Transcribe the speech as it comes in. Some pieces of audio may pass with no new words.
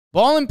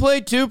Ball and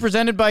Play 2,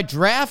 presented by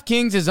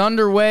DraftKings, is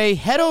underway.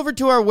 Head over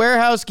to our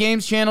Warehouse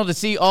Games channel to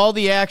see all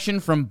the action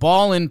from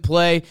Ball and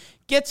Play.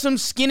 Get some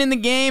skin in the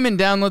game and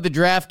download the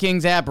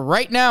DraftKings app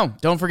right now.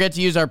 Don't forget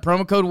to use our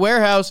promo code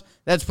Warehouse.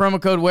 That's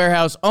promo code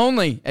Warehouse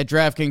only at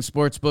DraftKings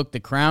Sportsbook. The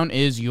crown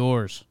is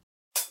yours.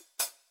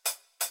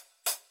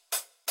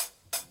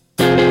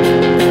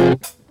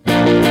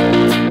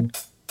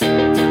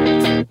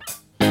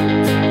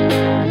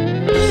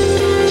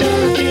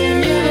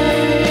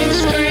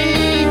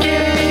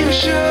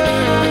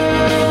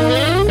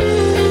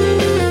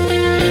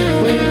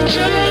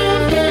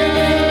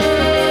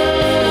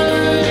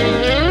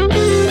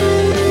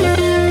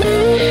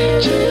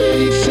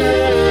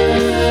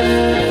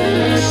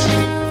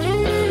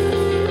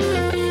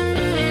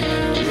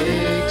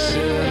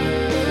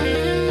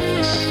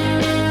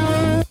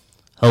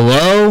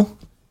 Hello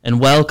and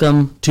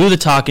welcome to the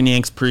Talking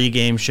Yanks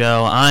pregame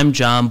show. I'm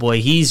John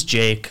Boy. He's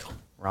Jake.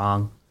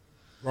 Wrong.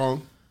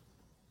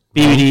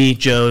 BBD,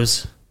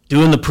 Joe's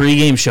doing the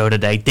pregame show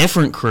today.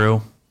 Different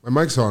crew. My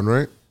mic's on,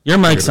 right? Your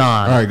mic's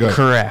on. All right, good.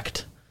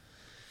 Correct.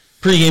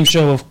 Pregame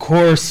show, of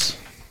course,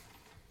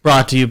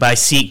 brought to you by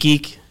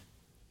SeatGeek.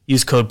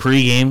 Use code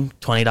pregame,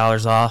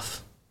 $20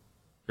 off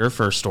your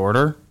first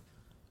order.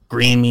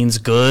 Green means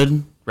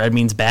good, red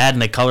means bad,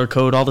 and they color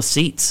code all the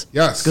seats.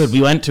 Yes. It's good.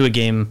 We went to a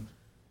game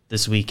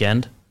this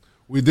weekend.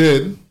 We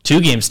did. 2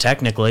 games,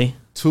 technically.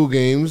 2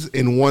 games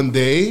in one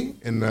day,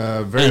 and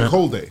a very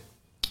cold day.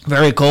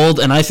 Very cold,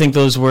 and I think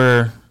those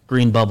were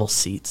green bubble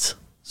seats.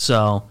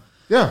 So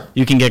yeah,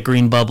 you can get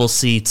green bubble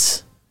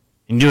seats.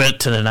 You can do it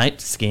to the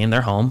night's game.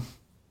 They're home.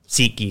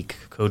 SeatGeek,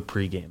 code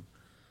pregame.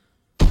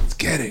 Let's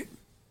get it.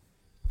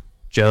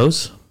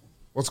 Joe's.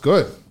 What's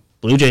good?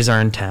 Blue Jays are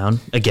in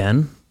town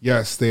again.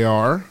 Yes, they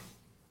are.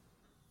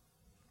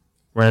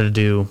 We're going to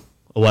do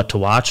a what to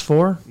watch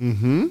for.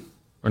 Mm-hmm.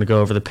 We're going to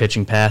go over the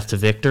pitching path to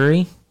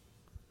victory.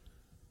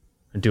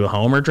 We're going to do a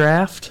homer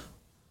draft.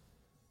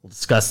 We'll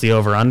discuss the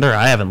over-under.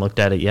 I haven't looked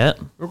at it yet.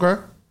 Okay.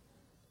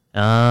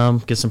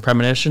 Get some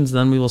premonitions,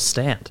 then we will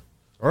stand.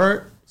 All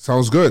right.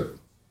 Sounds good.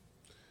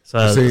 So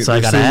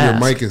I got to ask.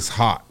 Your mic is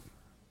hot.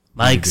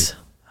 Mike's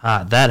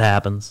hot. That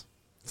happens.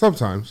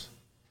 Sometimes.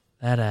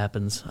 That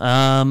happens.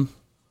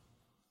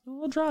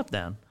 We'll drop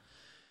down.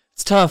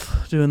 It's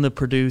tough doing the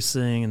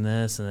producing and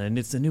this, and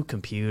it's a new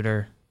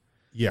computer.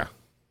 Yeah.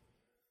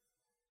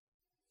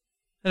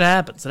 It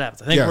happens. It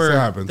happens. It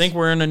happens. I think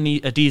we're in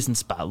a decent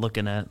spot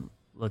looking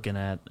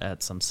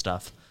at some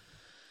stuff.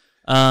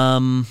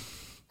 I'm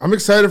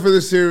excited for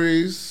this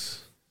series.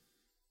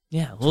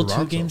 Yeah, a little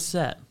 2-game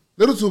set.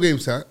 Little 2-game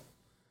set.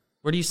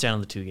 Where do you stand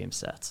on the 2-game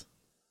sets?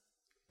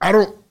 I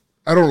don't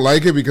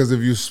like it because if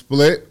you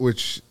split,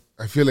 which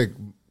I feel like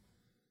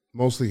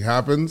mostly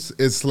happens,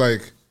 it's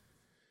like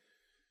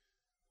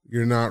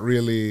you're not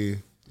really,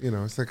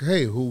 it's like,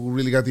 hey, who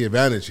really got the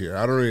advantage here?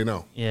 I don't really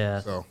know.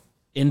 Yeah. So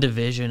in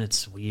division,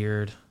 it's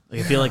weird.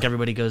 I feel like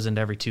everybody goes into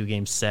every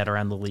 2-game set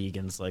around the league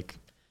and it's like,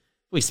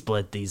 we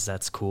split these,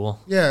 that's cool.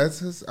 Yeah,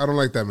 I don't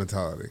like that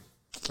mentality.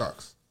 It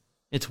sucks.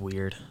 It's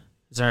weird.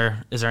 Is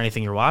there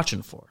anything you're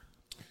watching for?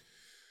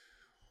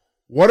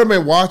 What am I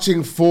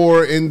watching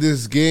for in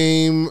this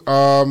game?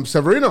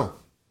 Severino.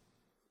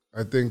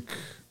 I think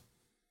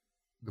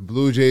the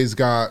Blue Jays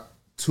got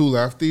 2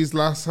 lefties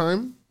last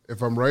time,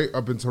 if I'm right,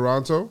 up in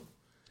Toronto.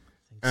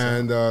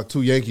 And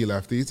 2 Yankee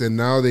lefties. And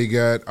now they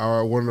get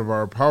one of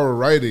our power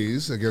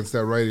righties against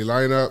that righty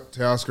lineup.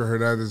 Teoscar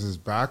Hernandez is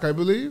back, I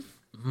believe,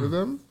 for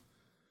them.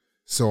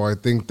 So I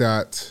think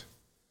that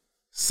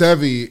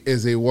Sevy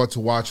is a what to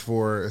watch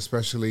for,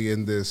 especially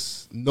in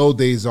this no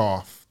days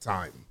off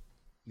time.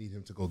 Need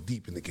him to go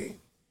deep in the game.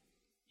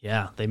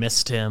 Yeah, they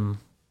missed him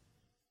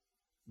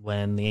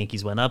when the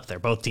Yankees went up there.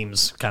 Both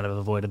teams kind of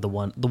avoided the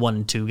 1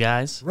 and 2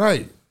 guys.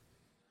 Right. It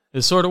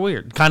was sort of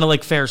weird. Kind of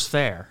like fair's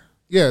fair.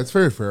 Yeah, it's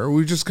very fair.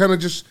 We just kind of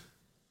just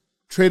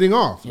trading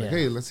off. Like, Yeah.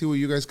 hey, let's see what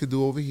you guys could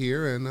do over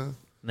here and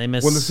they win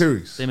the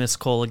series. They missed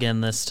Cole again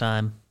this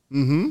time.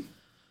 Mm-hmm.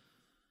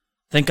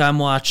 Think I'm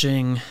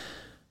watching.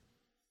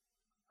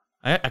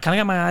 I kind of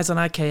got my eyes on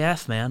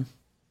IKF, man.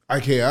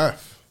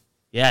 IKF.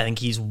 Yeah, I think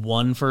he's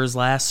 1 for his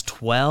last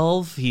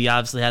 12. He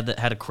obviously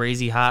had a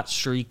crazy hot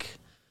streak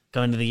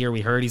going into the year.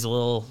 We heard he's a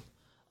little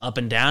up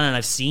and down, and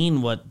I've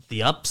seen what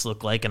the ups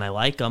look like, and I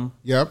like them.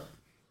 Yep.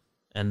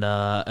 And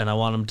I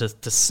want him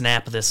to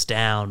snap this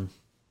down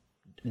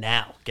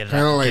now. Get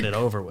it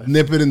over with.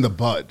 Nip it in the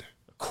bud.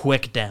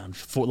 Quick down.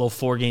 Little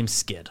 4-game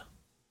skid.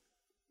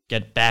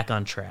 Get back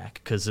on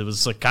track, because it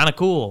was kind of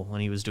cool when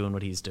he was doing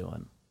what he's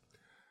doing.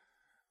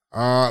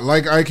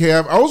 Like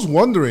IKF, I was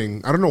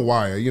wondering, I don't know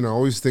why, I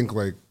always think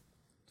like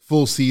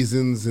full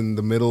seasons in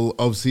the middle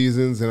of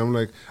seasons, and I'm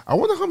like, I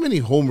wonder how many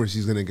homers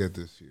he's going to get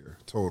this year,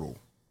 total.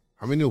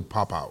 How many will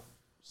pop out?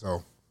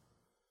 So,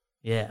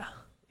 yeah.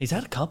 He's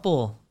had a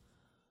couple.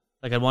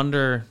 Like, I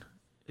wonder,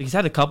 he's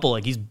had a couple,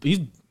 like, he's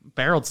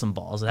barreled some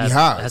balls. It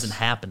hasn't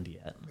happened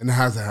yet. And it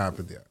hasn't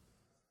happened yet.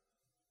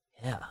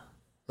 Yeah.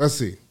 Let's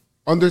see.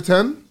 Under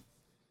 10?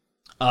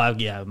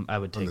 Yeah, I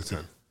would take under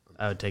 10.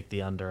 I would take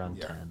the under on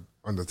 10.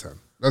 Under 10.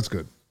 That's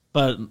good.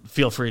 But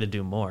feel free to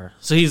do more.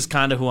 So he's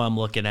kind of who I'm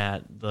looking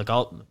at. Like,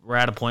 we're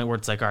at a point where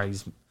it's like, all right,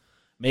 he's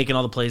making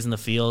all the plays in the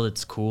field.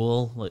 It's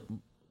cool,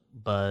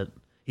 but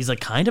he's like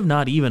kind of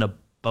not even a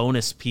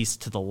bonus piece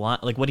to the line.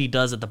 Like what he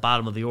does at the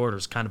bottom of the order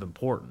is kind of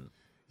important.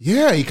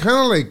 Yeah, he kind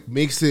of like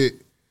makes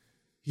it.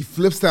 He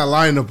flips that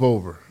lineup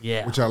over.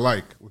 Yeah, which I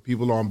like with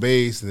people on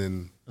base, and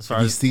then as far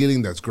he's as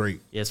stealing. That's great.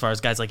 Yeah, as far as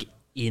guys like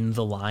in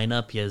the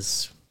lineup, he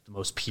has the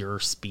most pure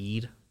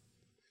speed.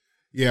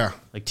 Yeah,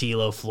 like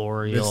Tilo,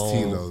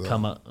 Florial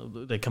come up.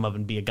 They come up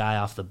and be a guy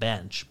off the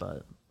bench,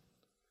 but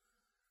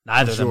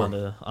neither of them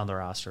on the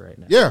roster right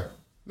now. Yeah,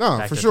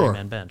 no, for sure.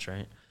 Man bench,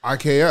 right?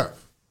 IKF,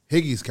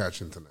 Higgy's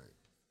catching tonight.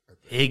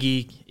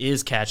 Higgy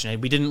is catching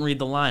it. We didn't read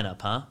the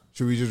lineup, huh?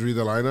 Should we just read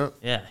the lineup?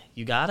 Yeah,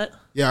 you got it.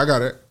 Yeah, I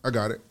got it.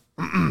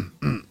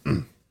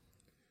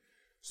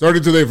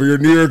 Starting today for your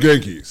New York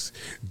Yankees,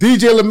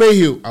 DJ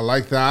LeMahieu. I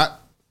like that.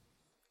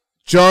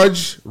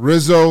 Judge,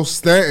 Rizzo,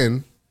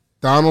 Stanton,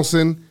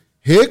 Donaldson,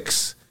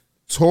 Hicks,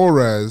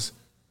 Torres,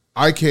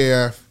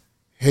 IKF,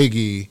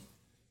 Higgy,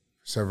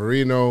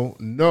 Severino,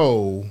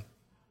 no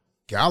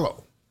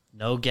Gallo.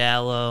 No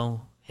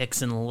Gallo.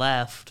 Hickson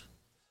left.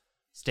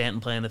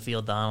 Stanton playing the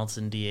field.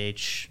 Donaldson,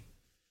 DH.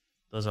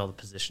 Those are all the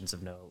positions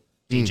of note.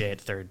 DJ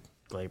at third.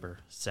 Glaber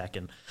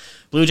second.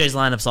 Blue Jays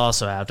lineup's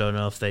also out. Don't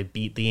know if they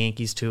beat the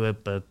Yankees to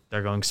it, but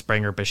they're going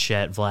Springer,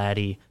 Bichette,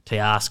 Vladdy.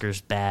 Teoscar's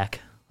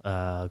back.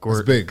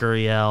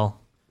 Gurriel.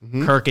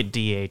 Kirk at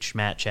DH,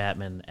 Matt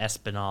Chapman,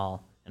 Espinal,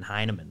 and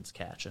Heineman's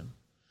catching.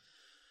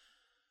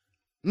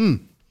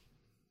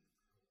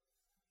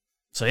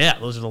 So, yeah,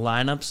 those are the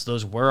lineups.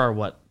 Those were our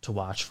what to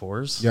watch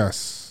fors.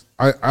 Yes.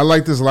 I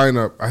like this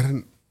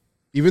lineup.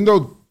 Even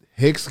though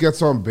Hicks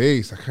gets on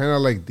base, I kind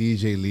of like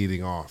DJ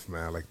leading off,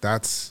 man. Like,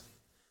 that's...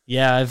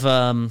 Yeah, I've...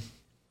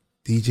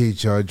 DJ,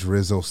 Judge,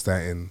 Rizzo,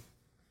 Stanton.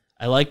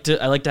 I like to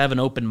have an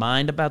open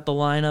mind about the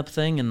lineup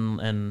thing,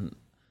 and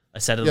I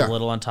said it a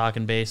little on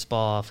Talking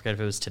Baseball. I forget if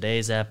it was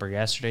today's app or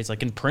yesterday's.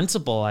 Like, in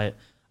principle, I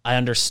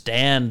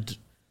understand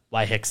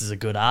why Hicks is a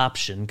good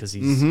option because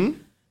he's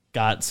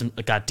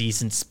got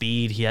decent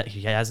speed.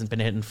 He hasn't been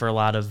hitting for a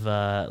lot of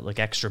like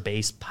extra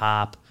base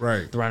pop.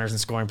 Right. The runners in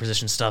scoring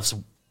position stuff's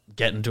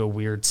getting to a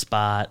weird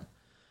spot.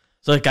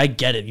 So, like, I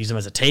get it. Use him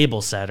as a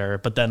table setter.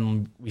 But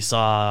then we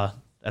saw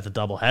at the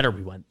doubleheader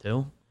we went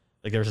to,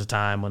 like, there was a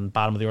time when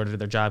bottom of the order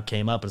their job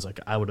came up. It was like,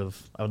 I would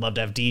love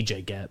to have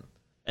DJ get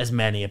as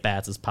many at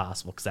bats as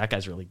possible because that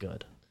guy's really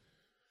good.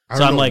 I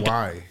don't know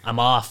why. I'm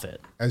off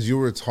it. As you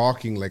were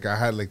talking, like, I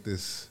had like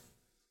this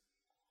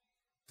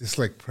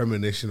like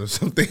premonition of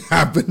something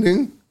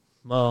happening.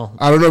 Well,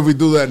 I don't know if we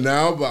do that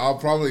now, but I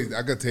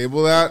could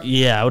table that.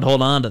 Yeah, I would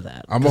hold on to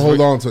that. I'm gonna hold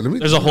on to it.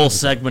 There's a whole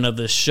segment of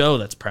this show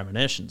that's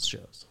premonitions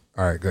shows.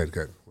 All right, good.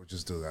 We'll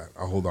just do that.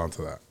 I'll hold on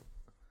to that.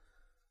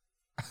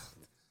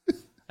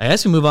 I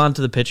guess we move on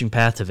to the pitching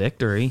path to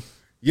victory.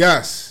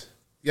 Yes.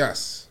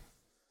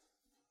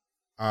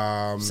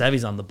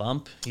 Sevy's on the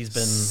bump.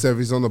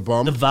 Sevy's on the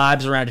bump. The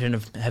vibes around him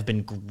have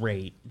been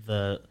great.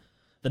 The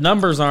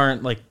numbers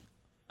aren't like,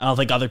 I don't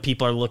think other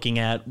people are looking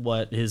at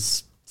what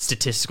his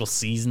statistical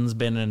season's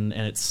been and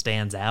it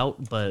stands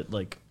out, but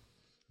like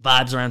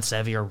vibes around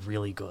Sevy are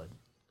really good.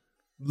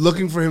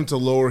 Looking for him to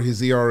lower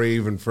his ERA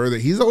even further.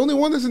 He's the only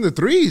one that's in the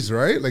threes,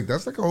 right? Like,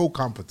 that's like a whole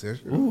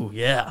competition. Ooh,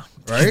 yeah.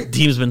 Right? The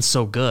team's been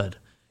so good.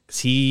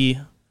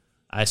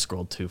 I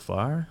scrolled too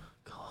far.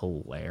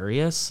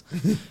 Hilarious.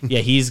 Yeah,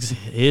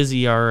 his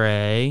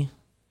ERA.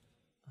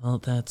 Well,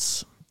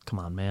 come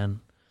on, man.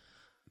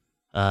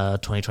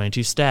 2022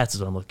 stats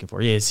is what I'm looking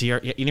for. Yeah, his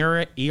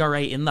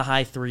ERA in the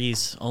high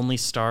threes, only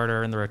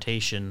starter in the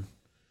rotation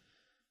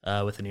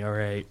with an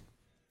ERA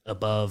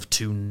above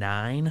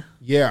 2.9.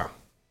 Yeah.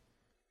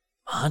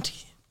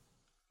 Hunty.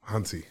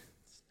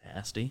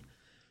 Nasty.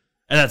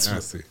 And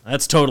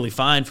that's totally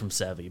fine from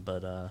Sevy,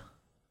 but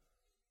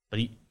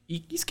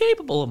he's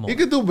capable of more. He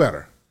could do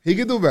better.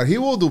 He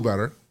will do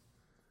better.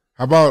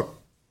 How about,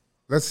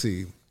 let's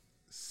see,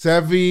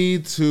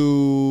 Sevy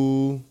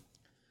to...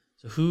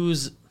 So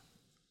who's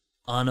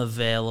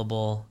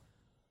unavailable?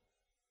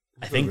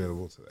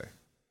 Available today.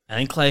 I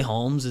think Clay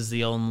Holmes is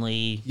the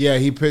only... Yeah,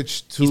 he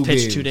pitched 2 He's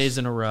pitched games. 2 days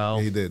in a row.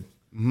 Yeah, he did.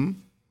 Mm-hmm.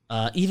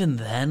 Even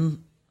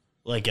then,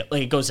 like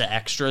it goes to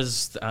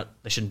extras.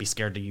 They shouldn't be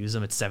scared to use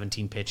them. It's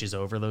 17 pitches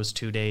over those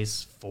 2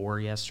 days, 4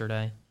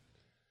 yesterday.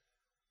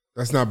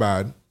 That's not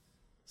bad.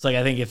 It's like,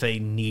 I think if they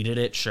needed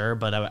it, sure,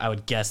 but I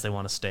would guess they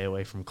want to stay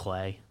away from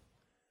Clay.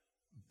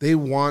 They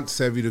want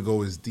Sevy to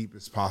go as deep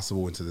as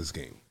possible into this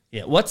game.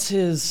 Yeah, what's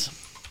his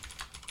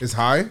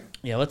high?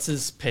 Yeah, what's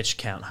his pitch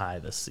count high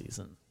this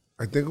season?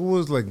 I think it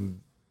was like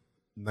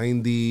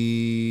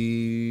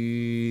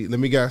 90. Let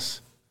me guess.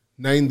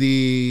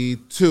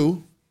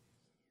 92.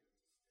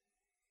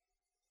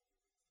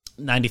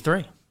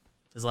 93.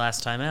 His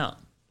last time out.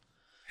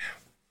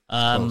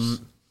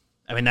 Close.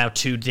 I mean, now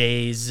 2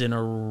 days in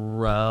a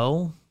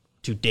row.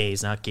 2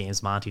 days, not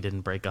games. Monty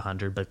didn't break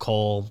 100, but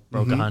Cole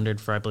broke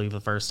 100 for, I believe,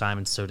 the first time,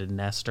 and so did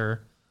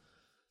Nestor.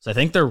 So I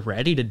think they're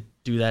ready to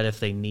do that if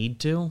they need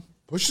to.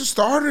 Push the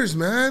starters,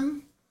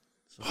 man.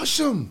 Push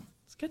them.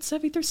 Let's Get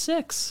Sevy through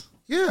 6.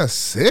 Yeah,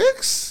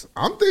 6?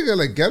 I'm thinking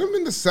like get him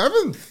in the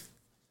 7th.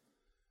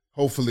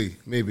 Hopefully,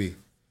 maybe.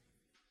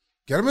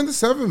 Get him in the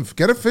 7th.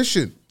 Get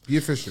efficient. Be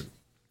efficient.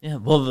 Yeah,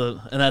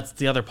 well, and that's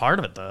the other part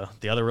of it, though.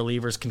 The other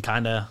relievers can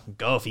kind of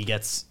go if he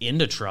gets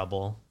into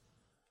trouble.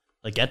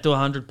 Like, get to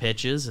 100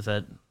 pitches. If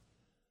that,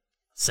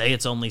 say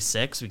it's only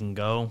 6, we can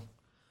go.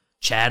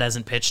 Chad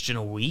hasn't pitched in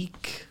a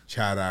week.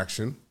 Chad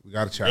action. We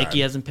got a Chad. Mickey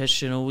hasn't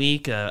pitched in a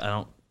week. I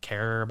don't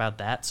care about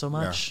that so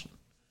much. Yeah.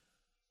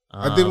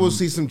 I think we'll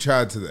see some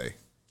Chad today.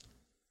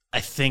 I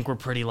think we're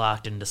pretty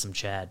locked into some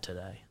Chad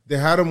today. They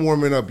had him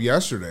warming up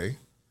yesterday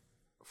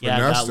for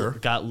Nestor.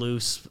 Got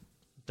loose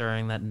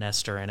during that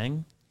Nestor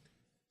inning.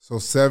 So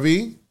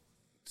Sevy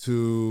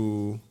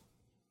to,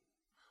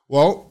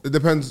 well, it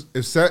depends.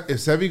 If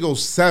Sevy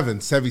goes 7,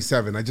 Sevy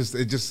 7. It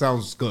just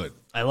sounds good.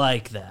 I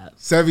like that.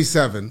 Sevy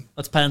 7.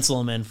 Let's pencil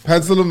him in.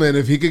 Pencil him in.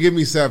 If he could give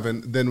me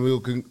 7, then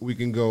we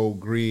can go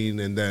Green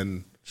and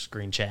then just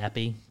Green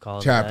Chappie. Call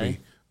it Chappie.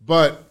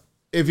 But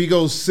if he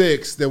goes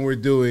 6, then we're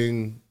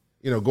doing,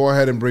 go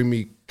ahead and bring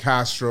me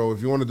Castro.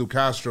 If you want to do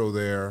Castro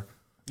there.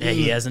 Yeah,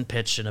 he hasn't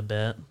pitched in a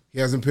bit.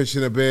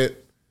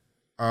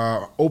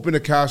 Open to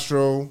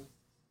Castro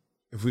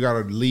if we got a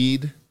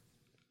lead,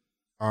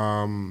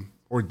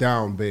 or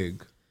down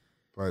big.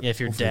 But yeah, if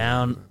you're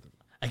down,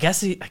 I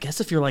guess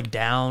if you're like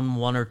down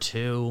 1 or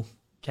 2,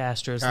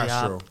 Castro's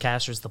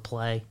the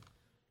play.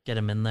 Get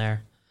him in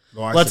there.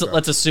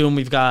 Let's assume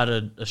we've got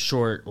a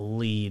short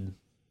lead.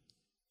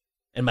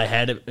 In my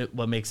head,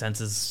 what makes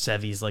sense is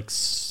Sevy's like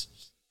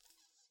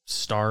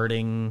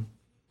starting,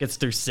 gets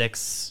through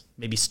 6,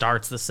 maybe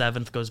starts the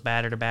 7th, goes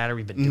batter to batter.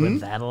 We've been doing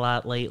that a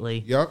lot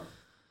lately. Yep.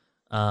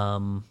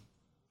 And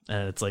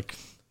it's like,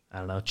 I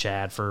don't know,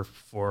 Chad for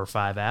 4 or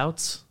 5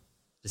 outs.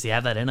 Does he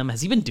have that in him?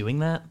 Has he been doing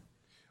that?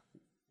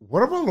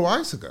 What about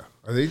Loaizaga?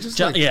 Are they just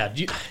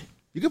you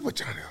can put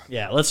Johnny on.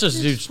 Yeah, let's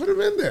just put him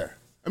in there.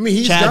 I mean,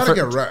 he's got to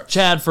get reps.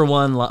 Chad for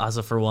 1,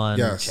 Laza for 1,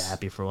 yes.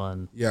 Chappie for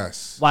 1.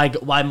 Yes.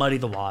 Why muddy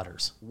the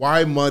waters?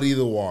 Why muddy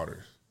the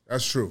waters?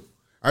 That's true.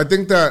 I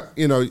think that,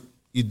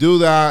 you do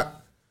that.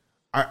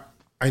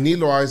 I need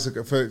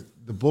Loaizaga for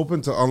the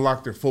bullpen to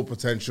unlock their full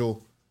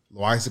potential.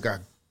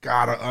 Loaizaga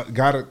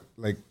gotta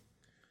like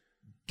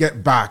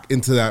get back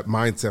into that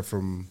mindset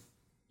from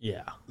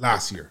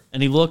last year.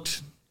 And he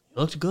looked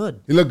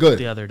good. He looked good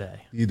the other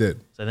day. He did.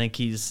 So I think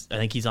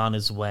he's on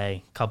his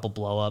way. Couple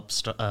blow up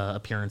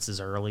appearances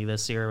early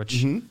this year,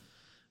 which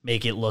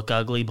make it look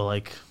ugly, but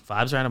like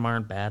vibes around him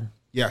aren't bad.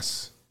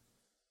 Yes.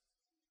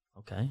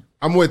 Okay.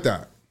 I'm with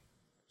that.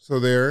 So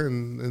there,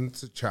 and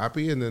it's a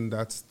Chappie, and then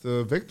that's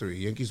the victory.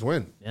 Yankees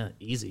win. Yeah,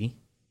 easy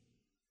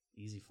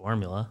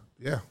formula.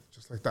 Yeah,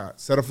 just like that.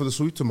 Set up for the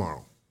sweep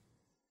tomorrow.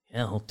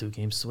 Yeah, whole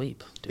 2-game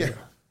sweep. Dude. Yeah.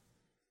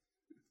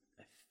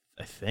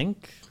 I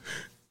think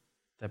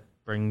that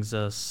brings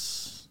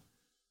us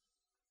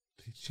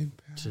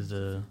to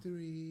the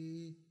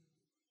victory.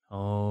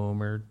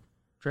 Homer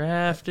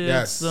draft.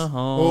 Yes. It's the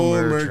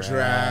Homer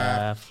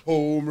draft.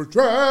 Homer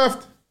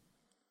draft.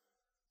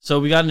 So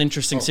we got an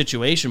interesting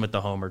situation with the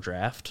Homer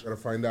draft. Gotta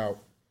find out.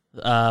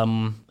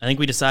 I think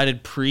we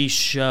decided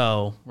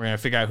pre-show we're gonna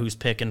figure out who's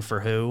picking for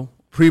who.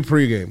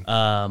 Pre-game.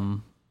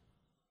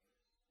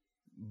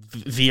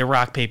 Via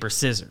rock paper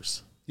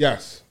scissors.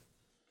 Yes.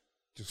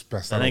 Just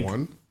best out of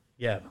 1.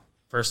 Yeah,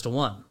 first to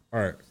 1. All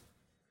right.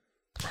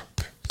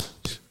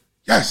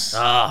 Yes.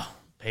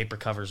 Paper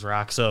covers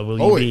rock. So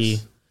will Always. you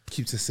be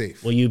keeps it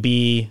safe? Will you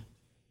be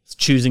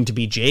choosing to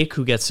be Jake,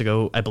 who gets to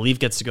go? I believe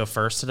gets to go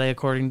first today,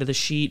 according to the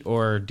sheet,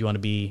 or do you want to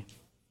be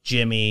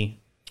Jimmy,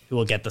 who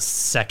will get the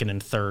 2nd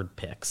and 3rd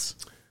picks?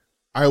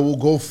 I will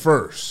go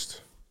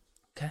first.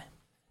 Okay.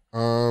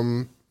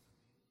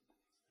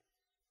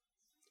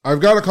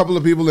 I've got a couple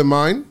of people in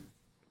mind,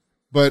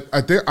 but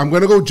I think I'm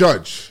going to go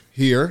Judge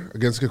here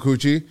against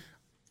Kikuchi.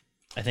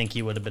 I think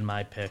he would have been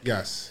my pick.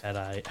 Yes. Had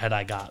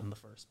I gotten the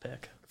first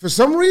pick. For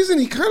some reason,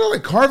 he kind of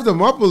like carved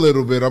them up a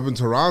little bit up in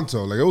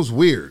Toronto. Like, it was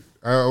weird.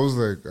 I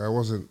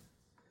wasn't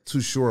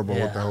too sure about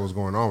what the hell was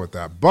going on with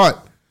that.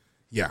 But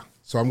yeah,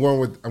 so I'm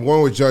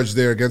going with Judge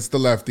there against the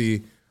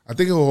lefty. I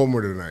think he'll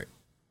homer tonight.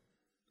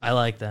 I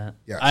like that.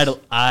 Yes.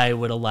 I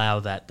would allow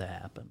that to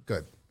happen.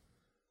 Good.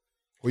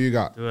 Who you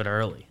got? Do it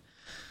early.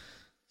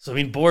 So I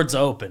mean, board's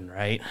open,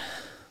 right?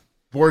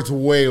 Board's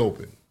way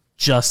open.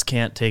 Just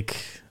can't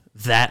take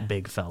that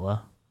big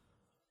fella.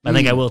 I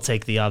think I will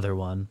take the other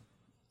one.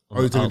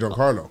 Oh, you're taking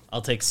Giancarlo?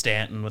 I'll take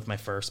Stanton with my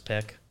first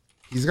pick.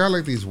 He's got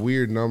like these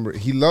weird numbers.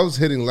 He loves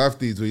hitting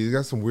lefties, but he's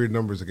got some weird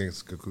numbers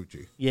against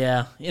Kikuchi.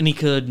 Yeah, and he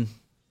can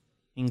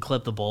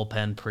clip the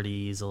bullpen pretty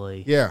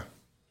easily. Yeah.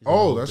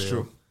 Oh, that's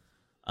true.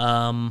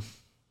 And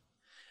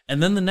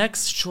then the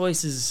next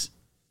choice is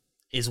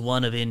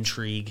one of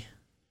intrigue.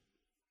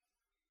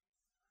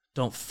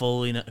 Don't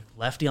fully know.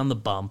 Lefty on the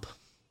bump.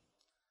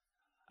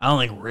 I don't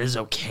think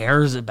Rizzo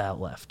cares about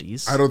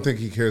lefties. I don't think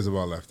he cares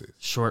about lefties.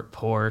 Short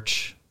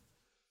porch.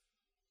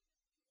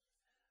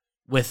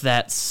 With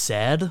that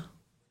said,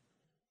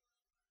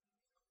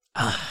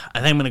 I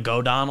think I'm going to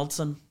go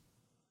Donaldson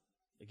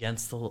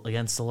against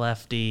the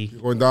lefty.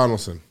 You're going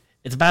Donaldson.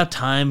 It's about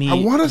time I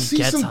want to he see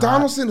gets some hot.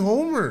 Donaldson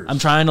homers. I'm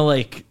trying to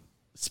like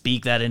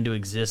speak that into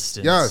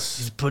existence.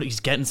 Yes. He's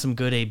getting some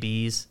good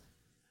ABs.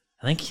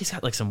 I think he's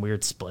got like some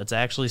weird splits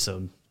actually,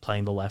 so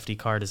playing the lefty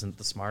card isn't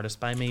the smartest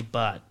by me,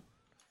 but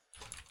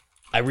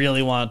I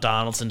really want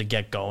Donaldson to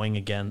get going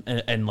again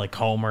and like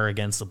homer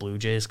against the Blue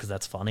Jays because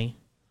that's funny.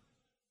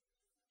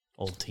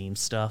 Old team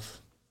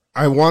stuff.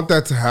 I want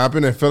that to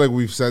happen. I feel like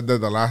we've said that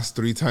the last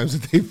 3 times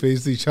that they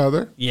faced each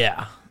other.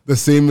 Yeah. The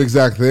same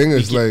exact thing.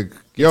 It's like,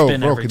 yo,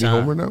 bro, can you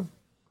homer now?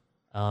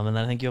 And then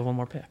I think you have one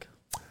more pick.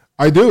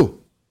 I do.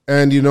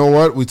 And you know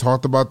what? We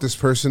talked about this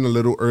person a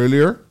little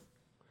earlier.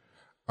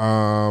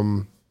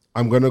 I'm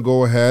going to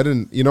go ahead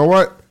and, you know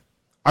what?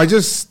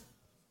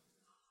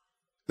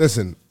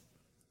 Listen,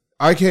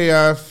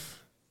 IKF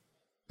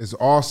is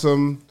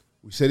awesome.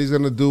 We said he's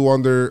going to do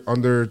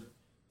under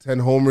 10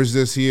 homers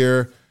this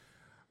year.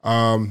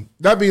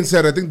 That being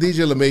said, I think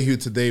DJ LeMahieu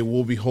today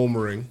will be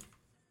homering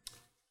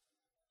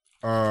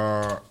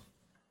up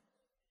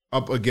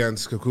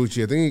against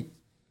Kikuchi. I think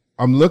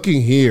I'm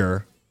looking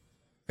here,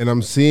 and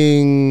I'm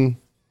seeing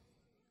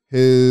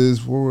this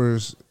is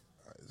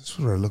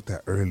what I looked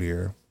at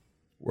earlier.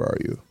 Where are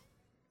you?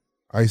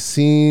 I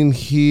seen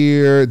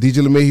here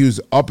DJ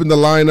LeMahieu's up in the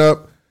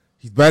lineup.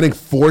 He's batting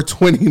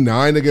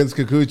 .429 against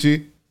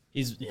Kikuchi.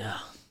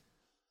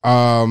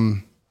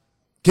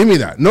 Give me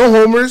that. No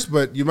homers,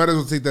 but you might as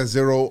well take that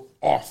 0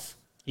 off.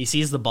 He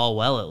sees the ball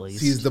well, at least.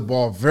 Sees the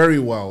ball very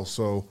well.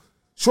 So,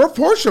 short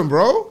portion,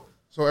 bro.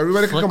 So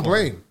everybody can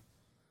complain.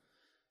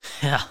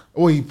 Yeah.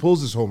 Oh, he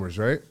pulls his homers,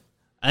 right?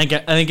 I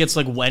think it's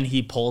like when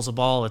he pulls a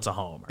ball, it's a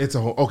homer. It's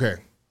a home. Okay.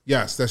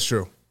 Yes, that's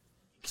true.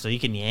 So you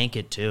can yank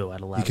it, too. I'd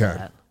allow He can.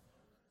 that.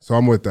 So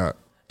I'm with that.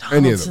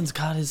 Donaldson's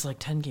got his like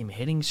 10-game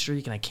hitting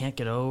streak, and I can't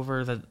get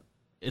over that.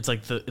 It's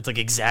like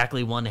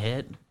exactly one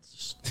hit.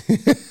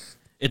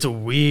 It's a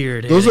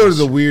weird. Those are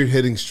the weird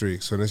hitting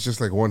streaks, and it's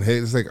just like one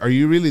hit. It's like, are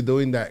you really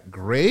doing that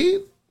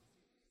great?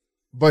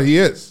 But he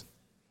is.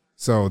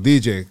 So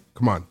DJ,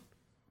 come on,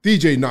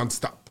 DJ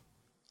nonstop.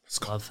 Let's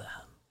go. Love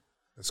that.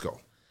 Let's go.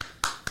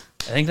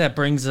 I think that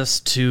brings us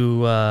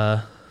to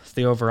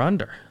the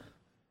over/under.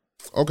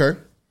 Okay.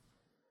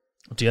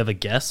 Do you have a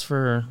guess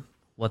for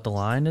what the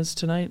line is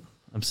tonight?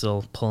 I'm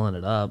still pulling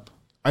it up.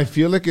 I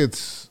feel like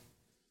it's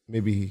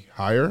maybe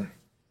higher.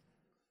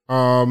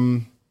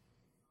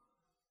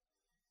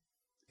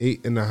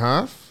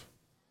 8.5.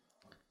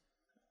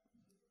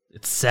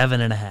 It's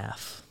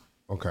 7.5.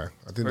 Okay,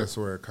 I think that's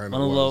where it kind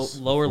of On a was.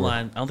 lower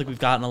line. I don't think we've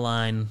gotten a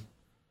line.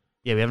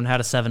 Yeah, we haven't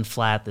had a 7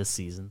 flat this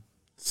season.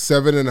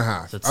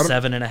 7.5. So it's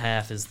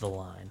 7.5 is the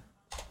line.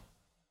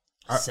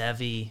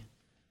 Sevi.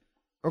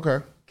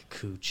 Okay.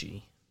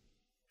 Kikuchi.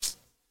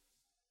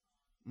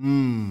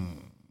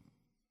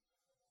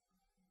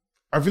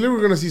 I feel like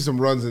we're gonna see some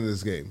runs in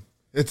this game.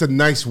 It's a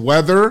nice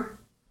weather.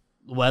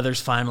 The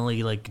weather's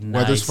finally like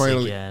nice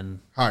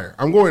again. Higher.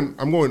 I'm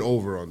going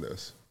over on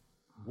this.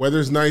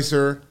 Weather's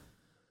nicer.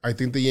 I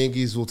think the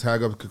Yankees will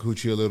tag up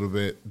Kikuchi a little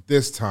bit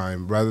this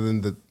time rather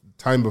than the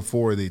time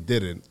before they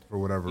didn't for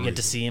whatever reason. You get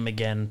to see him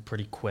again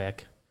pretty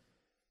quick.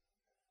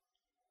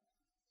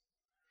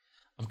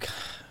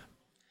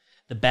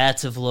 The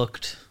bats have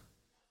looked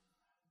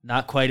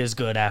not quite as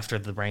good after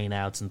the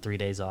rainouts and 3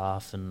 days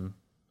off and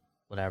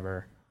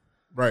whatever.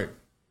 Right.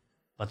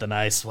 But the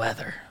nice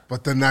weather.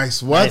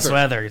 Nice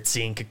weather. It's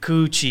seeing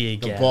Kikuchi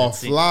again. The ball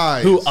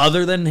flies. Who,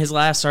 other than his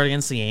last start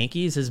against the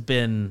Yankees, has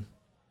been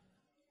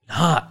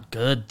not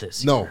good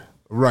this year. No.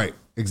 Right.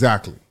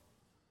 Exactly.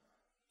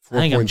 I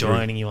think I'm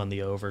joining you on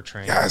the over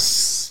train.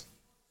 Yes.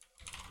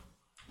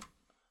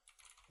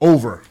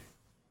 Over.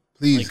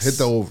 Please hit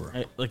the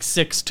over. Like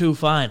 6-2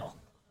 final.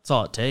 That's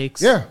all it takes.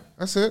 Yeah,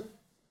 that's it.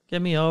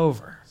 Get me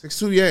over.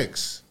 6-2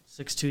 Yanks.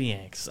 6-2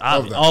 Yanks.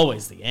 Love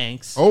Always the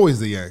Yanks. Always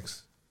the Yanks.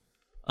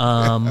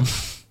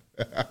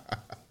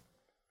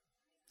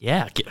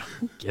 Yeah,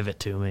 give it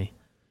to me.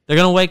 They're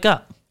going to wake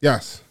up.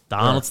 Yes.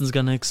 Donaldson's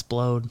going to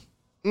explode.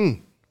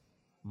 I'm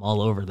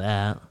all over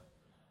that.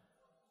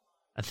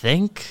 I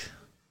think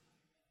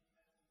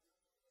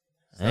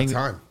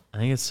Time. I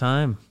think it's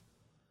time.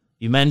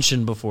 You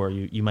mentioned before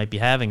you might be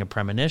having a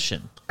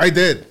premonition. I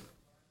did.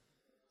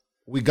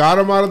 We got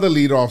him out of the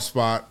leadoff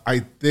spot. I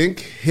think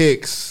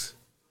Hicks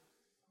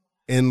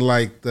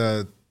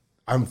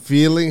I'm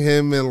feeling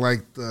him in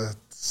like the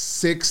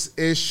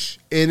 6-ish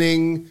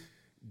inning,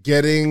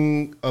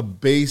 getting a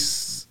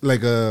base,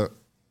 like a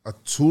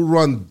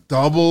 2-run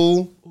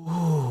double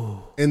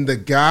in the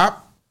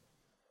gap.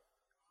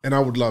 And I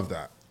would love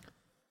that.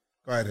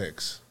 Go ahead,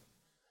 Hicks.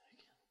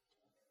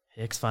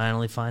 Hicks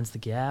finally finds the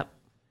gap.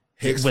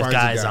 Hicks with finds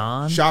guys the gap.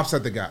 on. Shops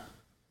at the gap.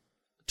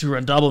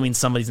 2-run double means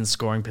somebody's in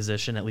scoring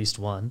position, at least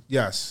one.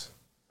 Yes.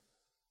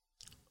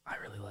 I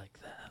really like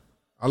that.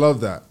 I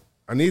love that.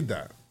 I need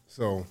that.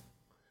 So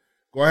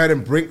go ahead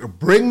and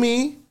bring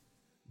me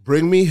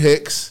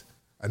Hicks,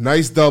 a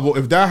nice double.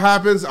 If that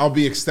happens, I'll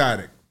be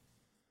ecstatic.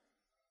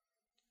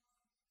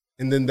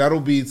 And then that'll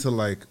be to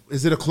like,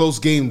 is it a close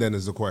game then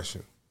is the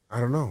question.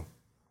 I don't know.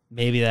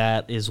 Maybe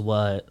that is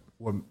what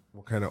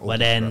kind of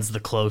ends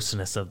the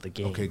closeness of the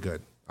game. Okay,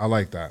 good. I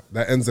like that.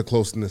 That ends the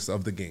closeness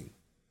of the game.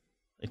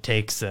 It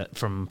takes it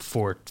from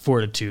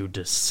fortitude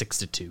to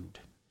 6-2.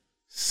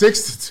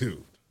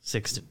 6-2.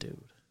 6-2.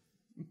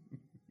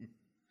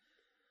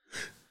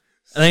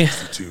 I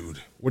think.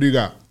 Dude, what do you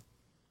got?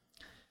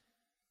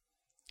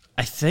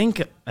 I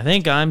think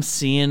I'm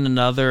seeing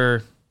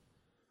another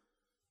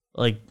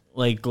like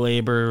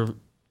Glaber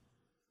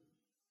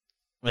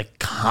like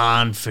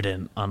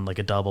confident on like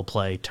a double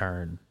play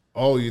turn.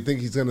 Oh, you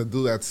think he's gonna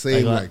do that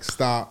same like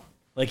stop?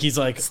 Like he's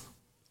like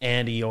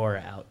Andy Orr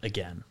out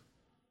again.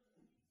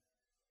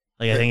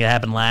 Like I think it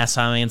happened last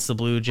time against the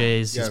Blue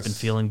Jays. Yes. He's been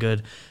feeling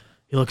good.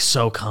 He looks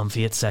so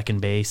comfy at second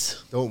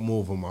base. Don't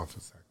move him off a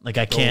second. Like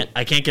I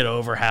can't get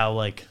over how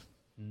like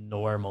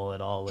normal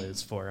it all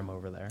is for him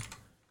over there.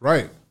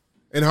 Right.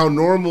 And how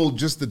normal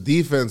just the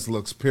defense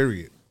looks,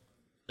 period.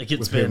 Like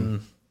it's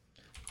been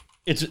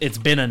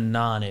a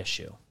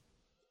non-issue.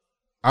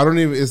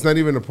 It's not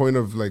even a point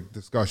of like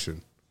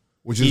discussion,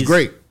 which is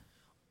great.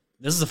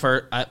 This is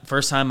the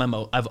first time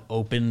I've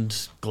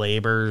opened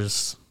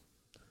Glaber's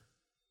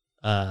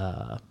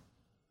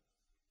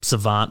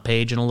Savant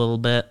page in a little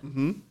bit.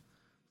 Mm-hmm.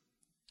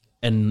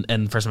 And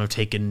the first time I've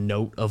taken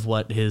note of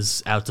what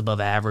his outs above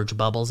average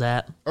bubble's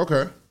at.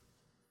 Okay.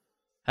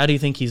 How do you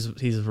think he's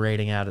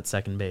rating out at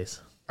second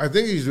base? I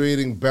think he's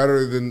rating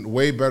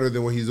way better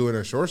than what he's doing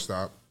at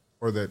shortstop,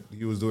 or that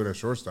he was doing at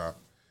shortstop.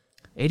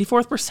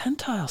 84th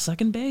percentile,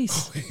 second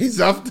base.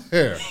 He's up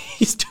there.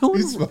 He's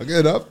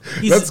fucking up.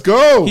 Let's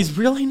go. He's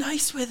really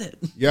nice with it.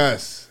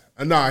 Yes.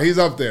 Nah, he's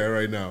up there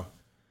right now.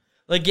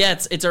 Like, yeah,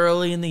 it's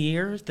early in the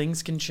year.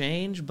 Things can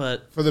change,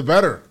 but for the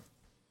better.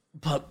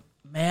 But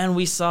man,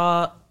 we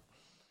saw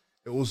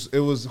it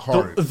was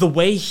hard. The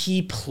way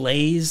he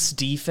plays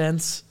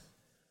defense.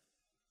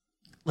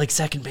 Like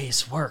second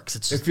base works.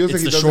 It feels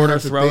like the shorter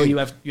throw. You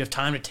have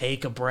time to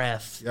take a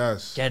breath.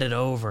 Yes. Get it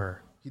over.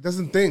 He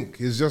doesn't think.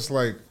 He's just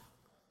like,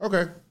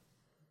 okay,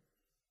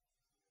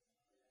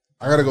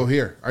 I gotta go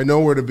here. I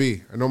know where to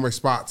be. I know my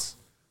spots.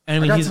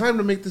 And I got time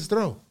to make this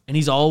throw. And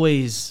he's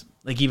always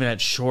like, even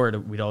at short,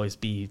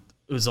 it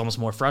was almost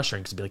more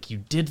frustrating because it'd be like, you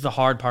did the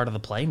hard part of the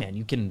play, man.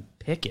 You can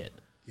pick it.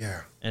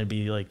 Yeah. And it'd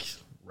be like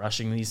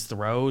rushing these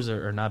throws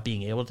or not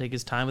being able to take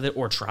his time with it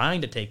or trying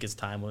to take his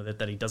time with it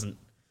that he doesn't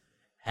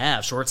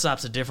have.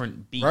 Shortstop's a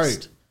different beast.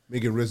 Right.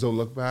 Making Rizzo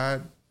look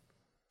bad.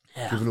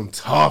 Yeah. Giving him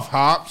tough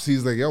hops.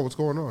 He's like, yo, what's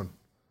going on?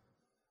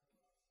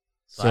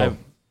 So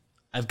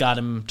I've got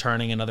him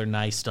turning another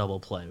nice double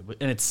play.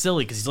 And it's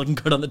silly because he's looking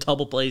good on the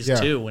double plays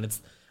too.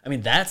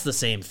 And that's the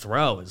same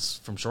throw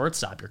as from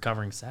shortstop. You're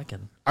covering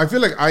second. I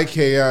feel like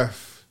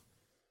IKF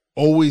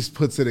always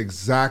puts it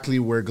exactly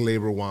where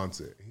Glaber wants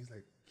it. He's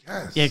like,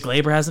 yes. Yeah,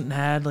 Glaber hasn't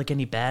had like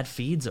any bad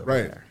feeds over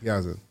there. Right. He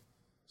hasn't.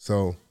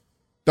 So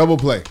double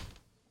play.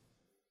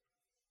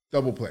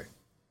 Double play.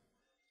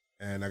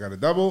 And I got a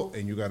double,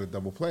 and you got a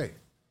double play.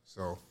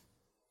 So,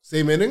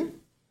 same inning?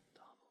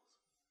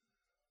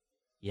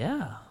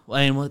 Yeah. Well,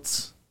 and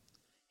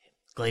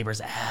Glaber's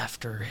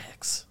after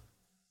Hicks.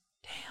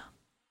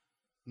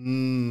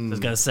 Damn. I was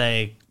going to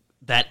say,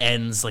 that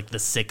ends like the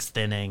sixth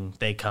inning.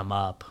 They come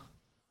up.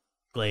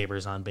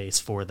 Glaber's on base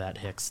for that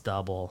Hicks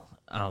double.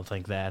 I don't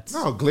think that's...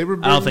 No,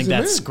 Glaber I don't think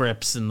that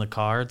script's in the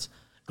cards.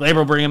 Glaber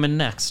will bring him in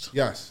next.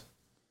 Yes.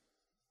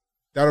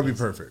 That'll be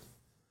perfect.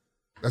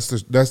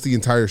 That's the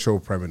entire show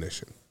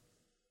premonition.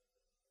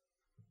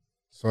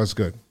 So that's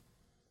good.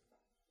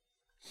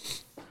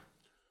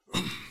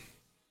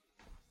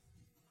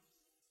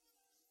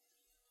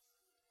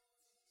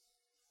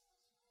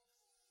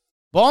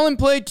 Ball and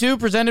Play 2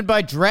 presented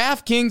by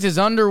DraftKings is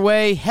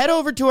underway. Head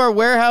over to our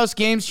Warehouse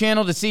Games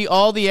channel to see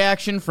all the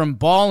action from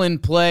Ball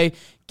and Play.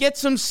 Get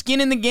some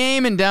skin in the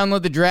game and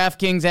download the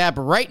DraftKings app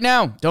right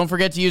now. Don't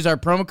forget to use our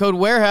promo code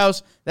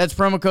Warehouse. That's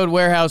promo code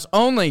Warehouse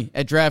only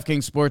at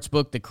DraftKings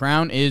Sportsbook. The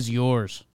crown is yours.